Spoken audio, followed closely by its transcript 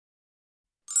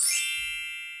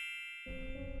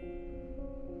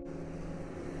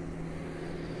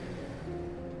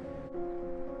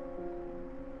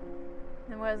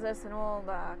Was this an old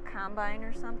combine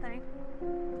or something?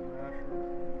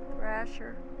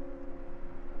 Thrasher.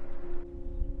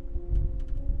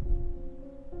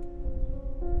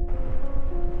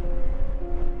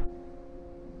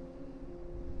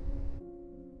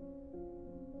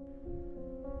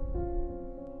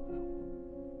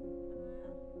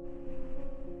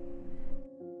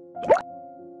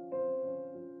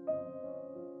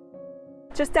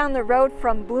 Just down the road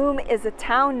from Bloom is a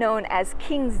town known as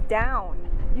Kingsdown.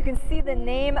 You can see the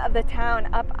name of the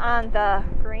town up on the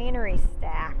granary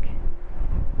stack.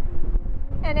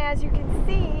 And as you can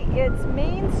see, it's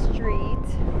Main Street.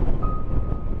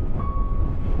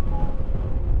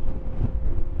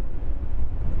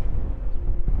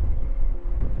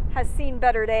 Has seen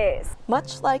better days.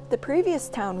 Much like the previous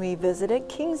town we visited,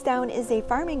 Kingsdown is a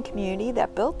farming community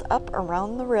that built up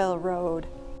around the railroad.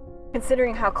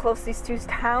 Considering how close these two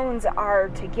towns are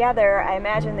together, I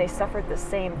imagine they suffered the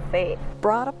same fate.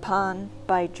 Brought upon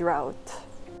by drought.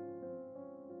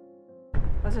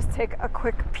 Let's just take a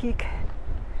quick peek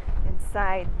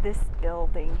inside this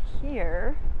building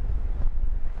here.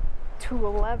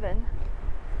 211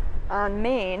 on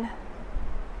Main.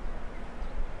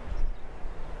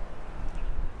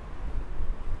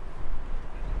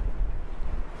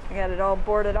 I got it all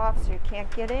boarded off so you can't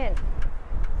get in.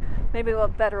 Maybe we'll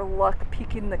have better luck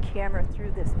peeking the camera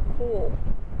through this hole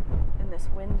in this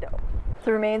window.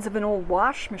 The remains of an old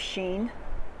wash machine.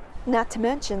 Not to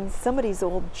mention somebody's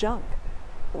old junk.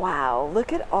 Wow,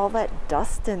 look at all that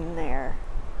dust in there.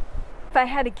 If I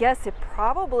had to guess, it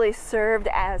probably served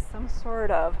as some sort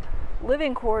of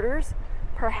living quarters,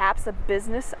 perhaps a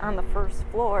business on the first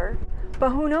floor. But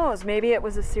who knows, maybe it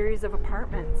was a series of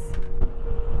apartments.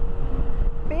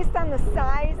 Based on the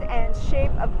size and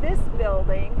shape of this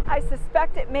building, I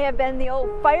suspect it may have been the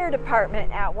old fire department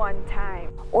at one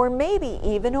time. Or maybe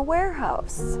even a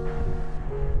warehouse.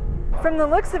 From the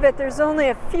looks of it, there's only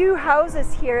a few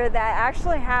houses here that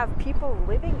actually have people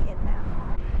living in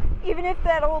them. Even if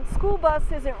that old school bus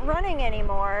isn't running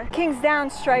anymore, Kingsdown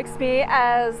strikes me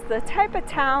as the type of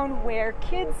town where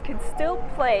kids can still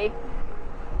play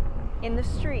in the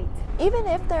street. Even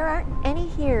if there aren't any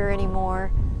here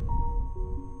anymore.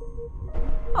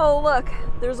 Oh look,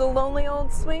 there's a lonely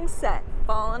old swing set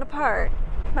falling apart.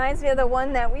 Reminds me of the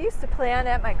one that we used to play on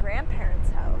at my grandparents'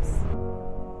 house.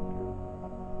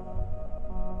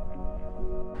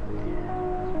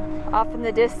 Off in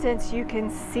the distance you can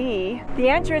see the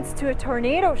entrance to a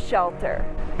tornado shelter.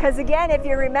 Because again, if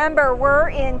you remember, we're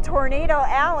in Tornado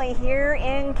Alley here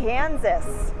in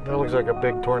Kansas. That looks like a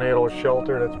big tornado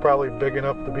shelter that's probably big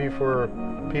enough to be for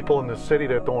people in the city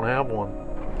that don't have one.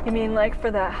 You mean like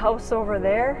for that house over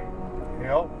there?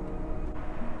 Yep.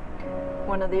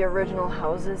 One of the original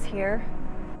houses here.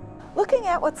 Looking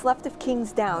at what's left of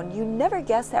Kingsdown, you never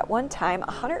guess at one time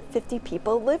 150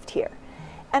 people lived here.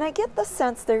 And I get the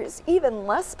sense there's even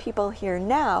less people here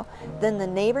now than the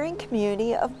neighboring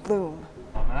community of Bloom.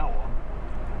 On that one.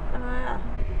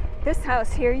 This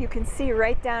house here you can see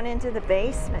right down into the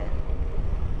basement.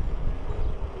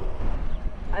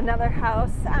 Another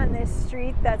house on this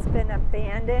street that's been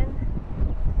abandoned.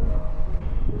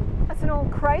 That's an old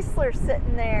Chrysler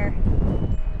sitting there.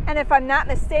 And if I'm not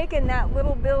mistaken, that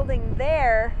little building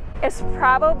there is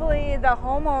probably the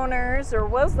homeowners, or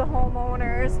was the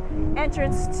homeowners'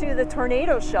 entrance to the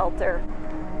tornado shelter.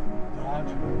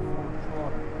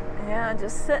 Yeah,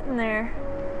 just sitting there.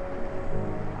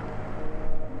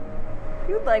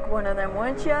 You'd like one of them,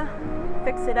 wouldn't you?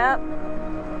 Fix it up.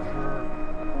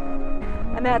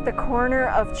 I'm at the corner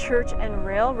of Church and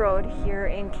Railroad here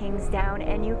in Kingsdown,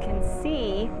 and you can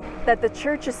see that the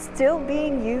church is still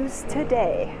being used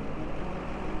today.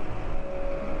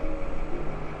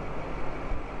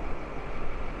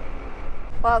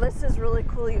 Wow, this is really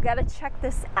cool. You gotta check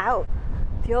this out.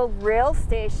 The old rail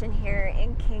station here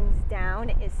in Kingsdown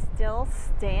is still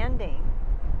standing.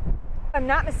 If I'm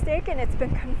not mistaken, it's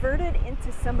been converted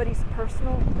into somebody's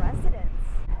personal residence.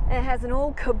 And it has an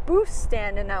old caboose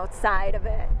standing outside of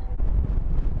it.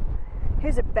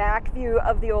 Here's a back view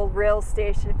of the old rail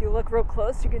station. If you look real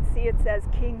close, you can see it says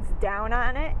Kingsdown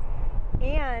on it.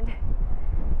 And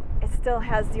it still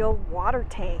has the old water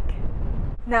tank.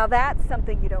 Now that's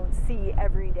something you don't see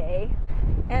every day.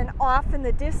 And off in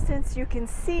the distance, you can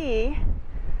see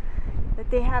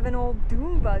that they have an old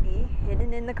dune buggy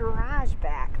hidden in the garage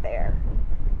back there.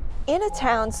 In a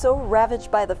town so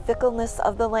ravaged by the fickleness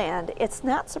of the land, it's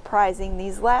not surprising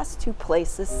these last two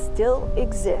places still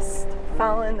exist.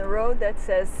 Following the road that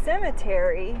says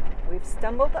cemetery, we've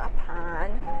stumbled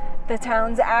upon the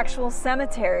town's actual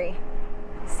cemetery,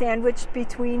 sandwiched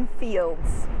between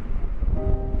fields.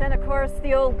 Then of course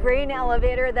the old grain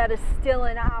elevator that is still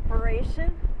in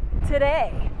operation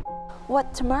today.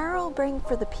 What tomorrow will bring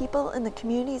for the people in the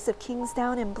communities of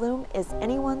Kingsdown and Bloom is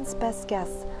anyone's best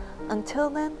guess. Until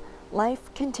then,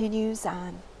 life continues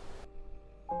on.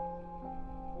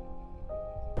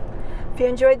 If you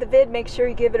enjoyed the vid, make sure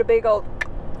you give it a big old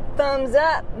thumbs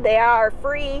up. They are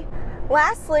free.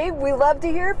 Lastly, we love to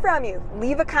hear from you.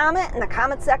 Leave a comment in the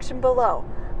comment section below.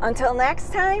 Until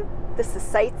next time, this is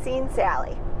Sightseeing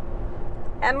Sally.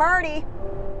 And Marty.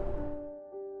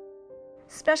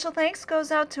 Special thanks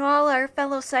goes out to all our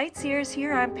fellow sightseers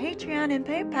here on Patreon and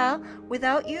PayPal.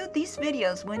 Without you, these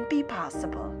videos wouldn't be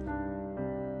possible.